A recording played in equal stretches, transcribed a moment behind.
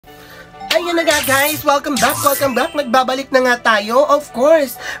Ayan na nga guys, welcome back, nagbabalik na nga tayo. Of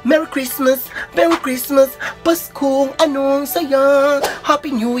course, Merry Christmas, Paskong anong saya,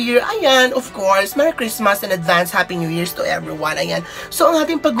 Happy New Year. Ayan, of course, Merry Christmas and advance Happy New Year's to everyone. Ayan, so ang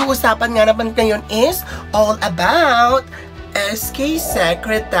ating pag-uusapan nga naman ngayon is all about SK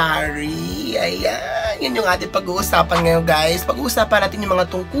Secretary. Ayan, yun yung ating pag-uusapan ngayon guys. Pag-uusapan natin yung mga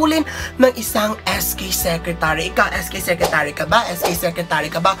tungkulin ng isang SK Secretary. Ikaw, SK Secretary ka ba? SK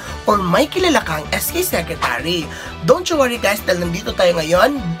Secretary ka ba? Or may kilala kang SK Secretary? Don't you worry guys, dahil nandito tayo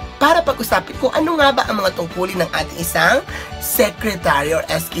ngayon para pag-usapin kung ano nga ba ang mga tungkulin ng ating isang Secretary or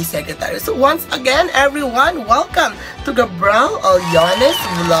SK Secretary. So once again, everyone, welcome to Gabriel Oliones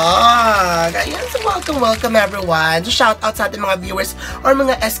Vlog. Ayan, so welcome everyone. So shout out sa ating mga viewers or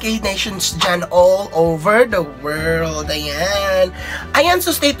mga SK Nations dyan all over the world. Ayan. Ayan,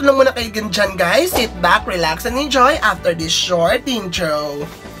 so stay tuned lang muna kayo dyan guys. Sit back, relax, and enjoy after this short intro.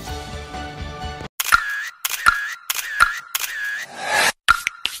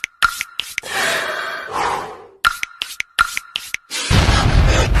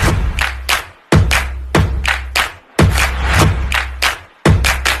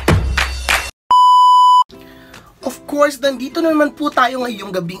 Of course, nandito naman po tayo ngayong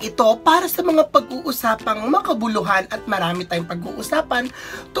gabing ito para sa mga pag-uusapang makabuluhan at marami tayong pag-uusapan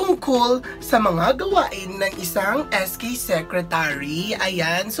tungkol sa mga gawain ng isang SK Secretary.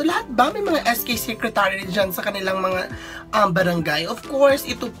 Ayan, so lahat ba may mga SK Secretary dyan sa kanilang mga barangay? Of course,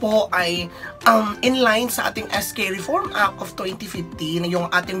 ito po ay in line sa ating SK Reform Act of 2015, yung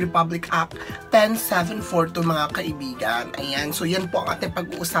ating Republic Act 10742 mga kaibigan. Ayan, so yan po ang ating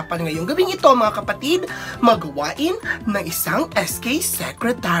pag-uusapan ngayong gabing ito mga kapatid, magawain ng isang SK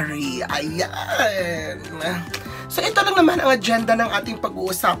Secretary. Ayan. So ito lang naman ang agenda ng ating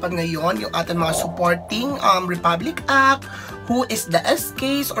pag-uusapan ngayon, yung ating mga supporting Republic Act, who is the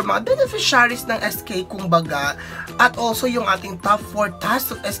SKs or mga beneficiaries ng SK kumbaga, at also yung ating top 4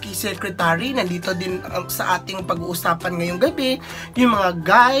 tasks of SK Secretary. Nandito din sa ating pag-uusapan ngayong gabi, yung mga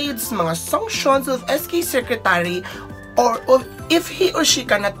guides, mga functions of SK Secretary, or if he or she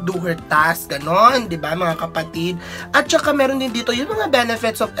cannot do her task, ganon, di ba mga kapatid? At saka meron din dito yung mga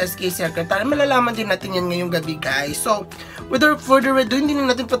benefits of SK Secretary. Malalaman din natin yan ngayong gabi guys. So, without further ado, hindi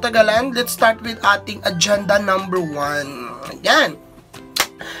na natin patagalan. Let's start with ating agenda number 1. Ayan.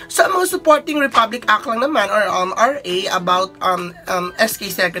 So, mga supporting Republic Act lang naman or RA about SK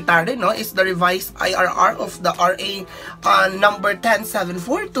Secretary, no, is the revised IRR of the RA number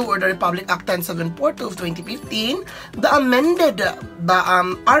 10742 or the Republic Act 10742 of 2015, the amended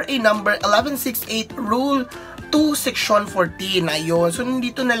RA number 1168 Rule 2 Section 14. Ayun. So,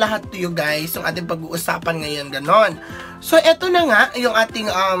 nandito na lahat to you guys yung ating pag-uusapan ngayon, ganon. So, eto na nga yung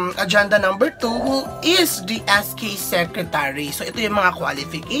ating agenda number 2, who is the SK Secretary. So, ito yung mga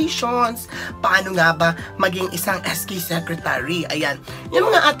qualifications, paano nga ba maging isang SK Secretary. Ayan.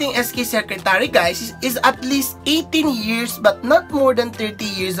 Yung mga ating SK Secretary, guys, is at least 18 years but not more than 30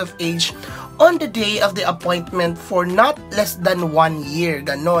 years of age on the day of the appointment for not less than 1 year.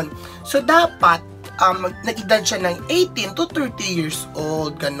 Ganon. So, dapat na-edad siya ng 18 to 30 years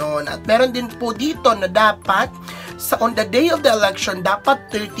old, ganon. At meron din po dito na dapat on the day of the election, dapat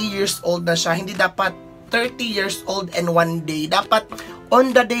 30 years old na siya. Hindi dapat 30 years old and 1 day. Dapat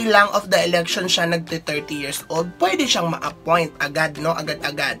on the day lang of the election siya nagte-30 years old. Pwede siyang ma-appoint agad, no?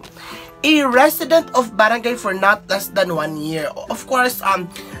 Agad-agad. A resident of barangay for not less than 1 year. Of course,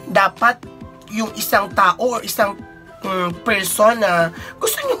 dapat yung isang tao or isang person na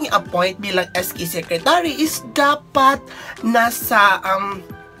gusto nyo i-appoint bilang SK Secretary is dapat nasa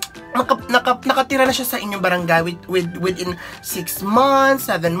nakatira na siya sa inyong barangay within 6 months,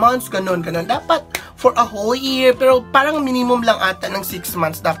 7 months, ganun. Dapat for a whole year, pero parang minimum lang ata ng 6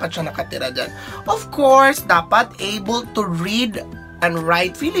 months dapat siya nakatira dyan. Of course, dapat able to read and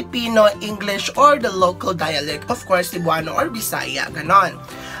write Filipino, English, or the local dialect. Of course, Cebuano or Bisaya, ganon.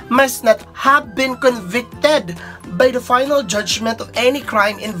 Must not have been convicted by the final judgment of any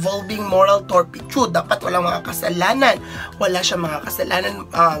crime involving moral turpitude. Dapat walang mga kasalanan. Wala siya mga kasalanan,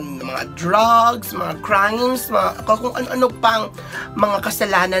 mga drugs, mga crimes, kung ano-ano pang mga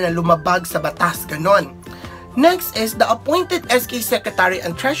kasalanan na lumabag sa batas, ganon. Next is the appointed SK Secretary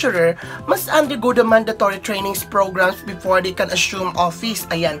and Treasurer must undergo the mandatory trainings programs before they can assume office.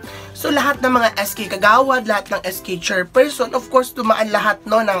 Ayan. So lahat ng mga SK Kagawad, lahat ng SK Chairperson, of course dumaan lahat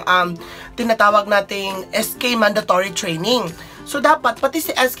no ng tinatawag nating SK mandatory training. So dapat pati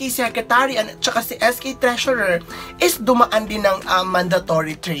si SK Secretary at saka si SK Treasurer is dumaan din ng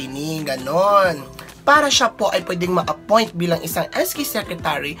mandatory training, ganon. para siya po ay pwedeng ma-appoint bilang isang SK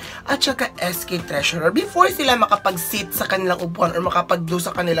Secretary at saka SK Treasurer before sila makapag-sit sa kanilang upuan or makapag-do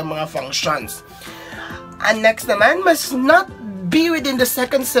sa kanilang mga functions. And next naman, must not be within the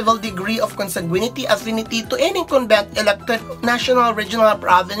second civil degree of consanguinity, affinity to any incumbent elected national, regional,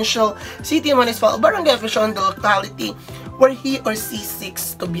 provincial, city, municipal, barangay official in the locality where he or she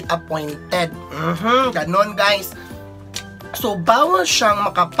seeks to be appointed. Ganon guys. So, bawal siyang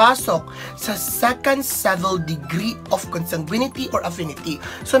makapasok sa second civil degree of consanguinity or affinity.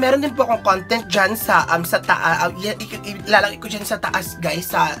 So, meron din po akong content dyan sa taas, ilalagay ko dyan sa taas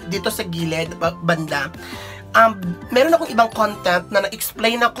guys, dito sa gilid, banda. Meron akong ibang content na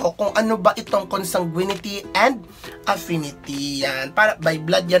na-explain ako kung ano ba itong consanguinity and affinity. Yan. Para by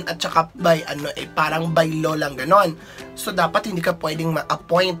blood yan at saka by parang by law lang ganon. So, dapat hindi ka pwedeng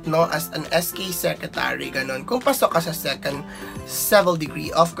ma-appoint, no, as an SK Secretary, ganon. Kung pasok ka sa second civil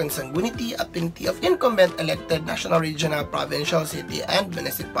degree of consanguinity, affinity of incumbent elected national, regional, provincial, city, and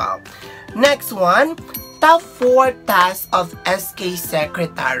municipal. Next one, top 4 tasks of SK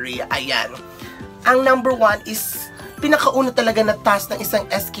Secretary. Ayan. Ang number 1 is, pinakauna talaga na task ng isang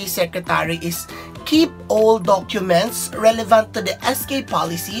SK Secretary is keep all documents relevant to the SK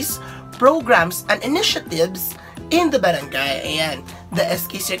policies, programs, and initiatives in the barangay. Ayan. The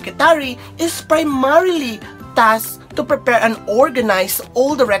SK Secretary is primarily tasked to prepare and organize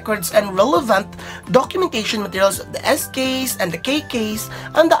all the records and relevant documentation materials of the SKs and the KKs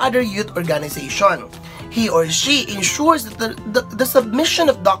and the other youth organization. He or she ensures that the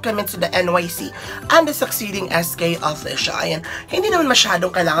submission of documents to the NYC and the succeeding SK official. Ayan. Hindi naman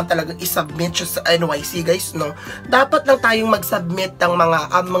masyadong kailangan talagang isubmit siya sa NYC, guys, no? Dapat lang tayong mag-submit ng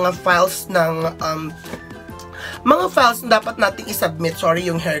mga files ng mga files na dapat nating isubmit. Sorry,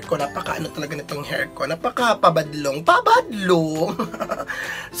 yung hair ko, napaka-ano talaga nitong hair ko, napaka-pabadlong.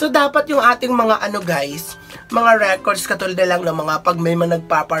 So, dapat yung ating mga guys, mga records katulad na lang ng mga pag may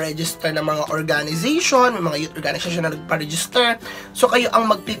nagpapa-register ng mga organization, may mga youth organization na nagpa-register. So, kayo ang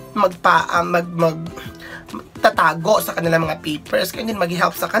tatago sa kanilang mga papers, kaya din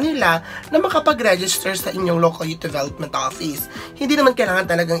mag-help sa kanila na makapag-register sa inyong local youth development office. Hindi naman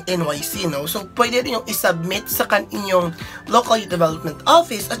kailangan talagang NYC, no? So, pwede rin yung isubmit sa inyong local youth development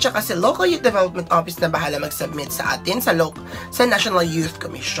office at saka si local youth development office na bahala mag-submit sa atin sa National Youth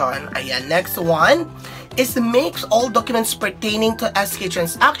Commission. Ayan, next one is makes all documents pertaining to SK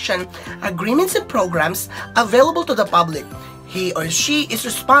transaction, agreements, and programs available to the public. He or she is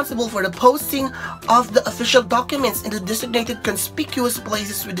responsible for the posting of the official documents in the designated conspicuous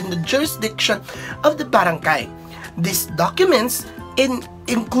places within the jurisdiction of the barangay. These documents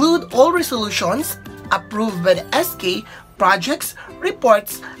include all resolutions approved by the SK, projects,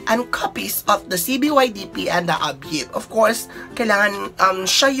 reports, and copies of the CBYDP and the ABYIP. Of course, kailangan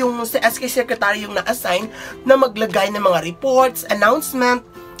siya yung sa SK Secretary yung na-assign na maglagay ng mga reports, announcement,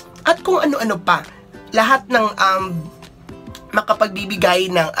 at kung ano-ano pa. Lahat ng makapagbibigay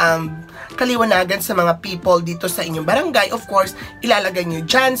ng kaliwanagan sa mga people dito sa inyong barangay. Of course, ilalagay nyo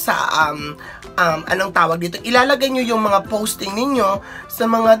dyan sa anong tawag dito, ilalagay nyo yung mga posting ninyo sa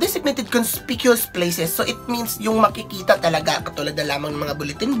mga designated conspicuous places. So, it means yung makikita talaga, katulad na lamang ng mga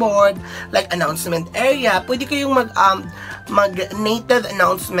bulletin board, like announcement area. Pwede kayong mag-native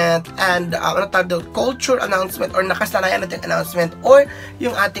announcement and culture announcement or nakasanayan natin announcement or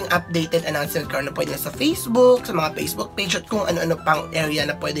yung ating updated announcement kung ano pwede sa Facebook, sa mga Facebook page at kung ano-ano pang area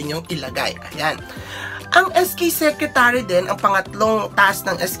na pwede nyong ilagay. Ayan. Ang SK Secretary din, ang pangatlong task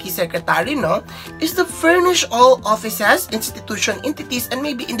ng SK Secretary, no, is to furnish all offices, institution, entities, and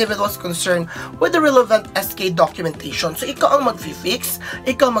maybe individuals concerned with the relevant SK documentation. So, ikaw ang mag-fix,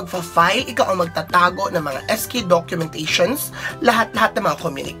 ikaw mag-file, ikaw ang magtatago ng mga SK documentations, lahat-lahat ng mga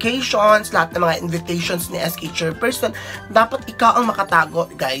communications, lahat ng mga invitations ni SK Chairperson, dapat ikaw ang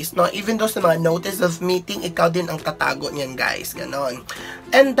makatago, guys, no? Even though sa mga notice of meeting, ikaw din ang tatago niyan, guys, ganon.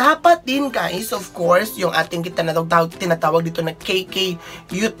 And dapat din, guys, of course, yung ating tinatawag dito na KK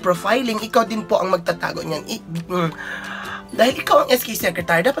Youth Profiling, ikaw din po ang magtatago niyan. Dahil ikaw ang SK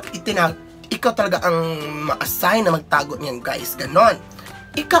Secretary, dapat ikaw talaga ang ma-assign na magtago niyan, guys. Ganon.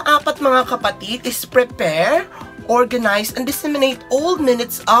 Ika-apat, mga kapatid, is prepare, organize, and disseminate all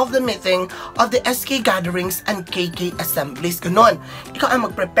minutes of the meeting of the SK gatherings and KK assemblies. Ganon. Ikaw ang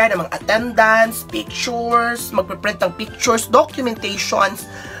mag-prepare ng mga attendance, pictures, mag-print ng pictures, documentations,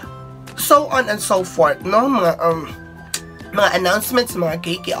 so on and so forth, no? Mga announcements, mga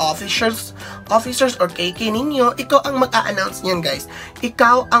KK officers or KK ninyo, ikaw ang mag-a-announce niyan, guys.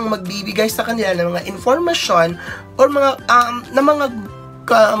 Ikaw ang magbibigay sa kanila ng mga information or mga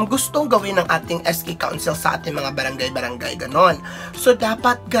gustong gawin ng ating SK Council sa ating mga barangay-barangay, ganon. So,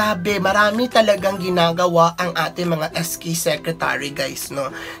 dapat gabi, marami talagang ginagawa ang ating mga SK Secretary, guys,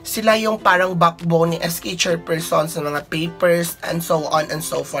 no? Sila yung parang backbone ni SK Chairperson sa mga papers and so on and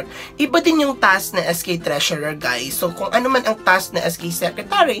so forth. Iba din yung task na SK Treasurer, guys. So, kung ano man ang task na SK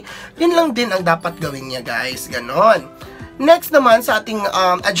Secretary, yun lang din ang dapat gawin niya, guys, ganon. Next naman sa ating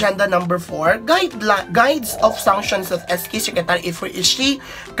agenda number 4, guides of sanctions of SK Secretary if he or she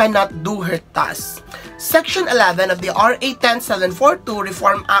cannot do her task. Section 11 of the RA 10742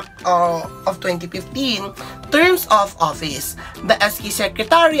 Reform Act of 2015, terms of office. The SK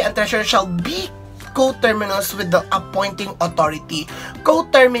Secretary and Treasurer shall be coterminous with the appointing authority.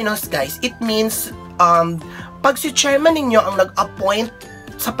 Coterminous, guys, it means pag si chairman ninyo ang nag-appoint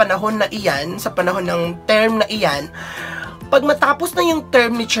sa panahon na iyan, sa panahon ng term na iyan, pag matapos na yung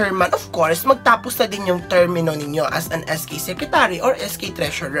term ni chairman, of course, magtapos na din yung termino ninyo as an SK Secretary or SK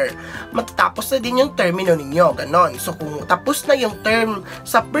Treasurer. Matatapos na din yung termino ninyo, ganon. So, kung tapos na yung term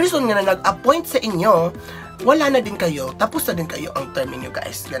sa person na nag-appoint sa inyo, wala na din kayo, tapos na din kayo ang term ninyo,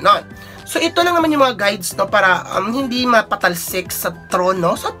 guys, ganon. So, ito lang naman yung mga guides, no, para hindi mapatalsik sa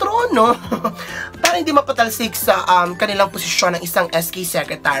trono, para hindi mapatalsik sa kanilang posisyon ng isang SK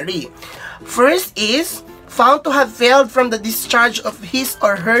Secretary. First is, found to have failed from the discharge of his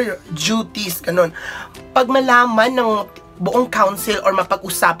or her duties, ganun. Pag malaman ng buong council or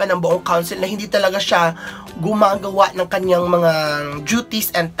mapag-usapan ng buong council na hindi talaga siya gumagawa ng kanyang mga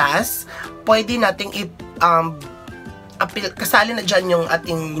duties and tasks, pwede nating kasali na dyan yung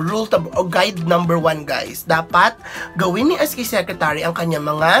ating rule o guide number 1, guys. Dapat gawin ni SK Secretary ang kanyang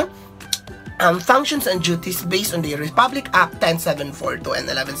mga functions and duties based on the Republic Act 10742 and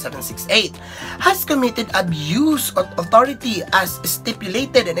 11768, has committed abuse of authority as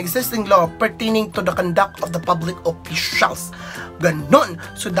stipulated in existing law pertaining to the conduct of the public officials. Ganon.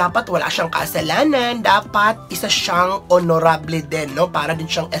 So, dapat wala siyang kasalanan, dapat isa siyang honorable din, no? Para din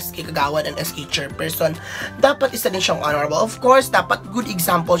siyang SK Kagawad and SK Chairperson. Dapat isa din siyang honorable. Of course, dapat good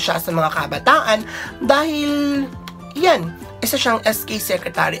example siya sa mga kabataan dahil, yan, isa siyang SK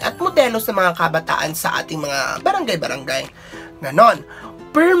Secretary at modelo sa mga kabataan sa ating mga barangay-barangay. Ganon.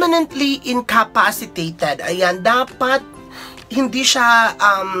 Permanently incapacitated. Ayan, dapat hindi siya,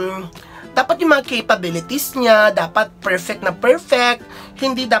 dapat yung mga capabilities niya, dapat perfect na perfect.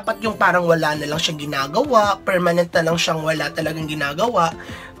 Hindi dapat yung parang wala na lang siyang ginagawa, permanent na lang siyang wala talagang ginagawa.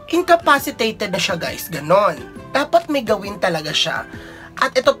 Incapacitated na siya, guys. Ganon. Dapat may gawin talaga siya.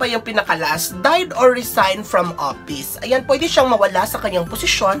 At ito pa yung pinakalas, died or resigned from office. Ayan, pwede siyang mawala sa kanyang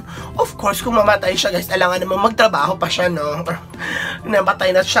posisyon. Of course, kung mamatay siya, guys, alangan naman magtrabaho pa siya, no? Or namatay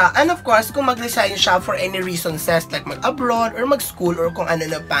na siya. And of course, kung mag-resign siya for any reason, like mag-abroad or mag-school or kung ano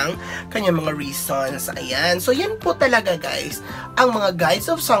na pang kanyang mga reasons. Ayan. So, yan po talaga, guys, ang mga guides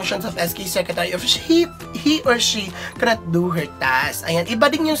of sanctions of SK Secretary if he or she cannot do her task. Ayan.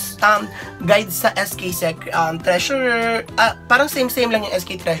 Iba din yung guides sa SK Treasurer. Parang same lang yung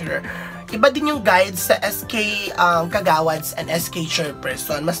SK Treasurer. Iba din yung guides sa SK Kagawads and SK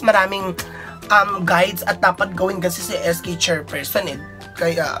Chairperson. Mas maraming guides at dapat gawin kasi si SK Chairperson, eh.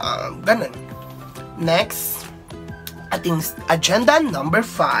 Kaya, ganun. Next, ating agenda number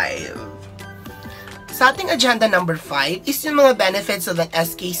 5. Sa ating agenda number 5 is yung mga benefits of an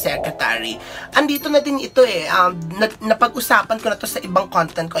SK Secretary. Andito na din ito, eh. Napag-usapan ko na to sa ibang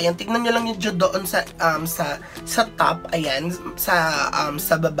content ko. Ayan, tignan nyo lang yung doon sa top. Ayan,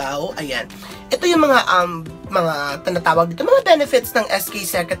 sa babaw. Ayan. Ito yung mga tinatawag dito, mga benefits ng SK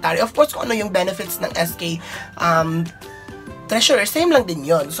Secretary. Of course, kung ano yung benefits ng SK Treasurer, same lang din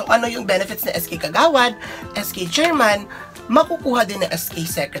yon. So, ano yung benefits ng SK Kagawad, SK Chairman, makukuha din ng SK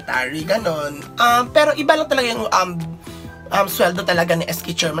Secretary, ganon. Pero iba lang talaga yung sweldo talaga ng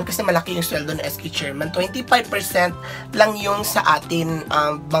SK Chairman kasi malaki yung sweldo ng SK Chairman. 25% lang yung sa atin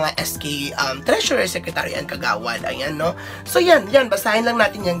mga SK Treasurer, Secretary, and Kagawad. Ayan, no? So, yan. Basahin lang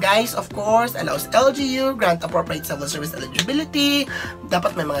natin yan, guys. Of course, allows LGU, grant appropriate civil service eligibility,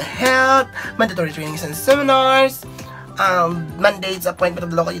 dapat may mga health, mandatory trainings and seminars, mandates appointment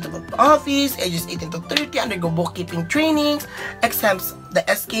of the local youth office, ages 18 to 30, undergo bookkeeping trainings, exempts the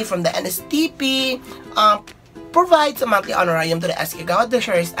SK from the NSTP, provides a monthly honorarium to the SK Kagawad,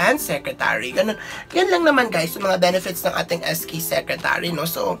 Treasurers, and Secretary. Ganun. Yan lang naman, guys, yung mga benefits ng ating SK Secretary, no?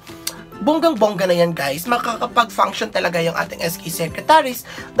 So, bonggang-bongga na yan, guys. Makakapag-function talaga yung ating SK Secretaries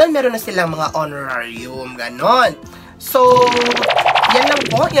dahil meron na silang mga honorarium. Ganon. So, yan lang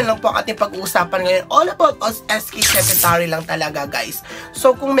po, yan lang po ang ating pag-uusapan ngayon. All about us SK Secretary lang talaga, guys.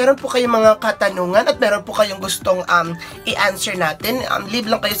 So, kung meron po kayong mga katanungan at meron po kayong gustong i-answer natin,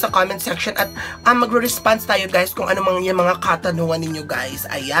 leave lang kayo sa comment section at magre-response tayo, guys, kung ano yung mga katanungan ninyo, guys.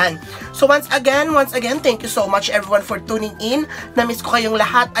 Ayan. So, once again, thank you so much everyone for tuning in. Na-miss ko kayong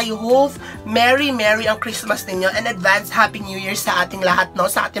lahat. I hope Merry ang Christmas ninyo and advance Happy New Year sa ating lahat, no?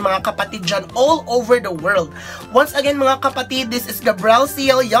 Sa ating mga kapatid dyan all over the world. Once again, mga kapatid, this is Gabriel C.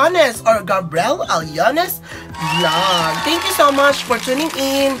 Aliones or Gabriel Aliones Vlog. Thank you so much for tuning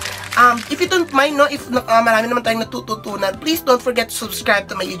in. If you don't mind, no, if marami naman tayong natututunan, please don't forget to subscribe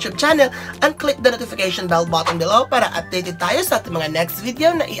to my YouTube channel and click the notification bell button below para updated tayo sa ating mga next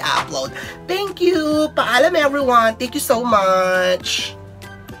video na i-upload. Thank you! Paalam everyone! Thank you so much!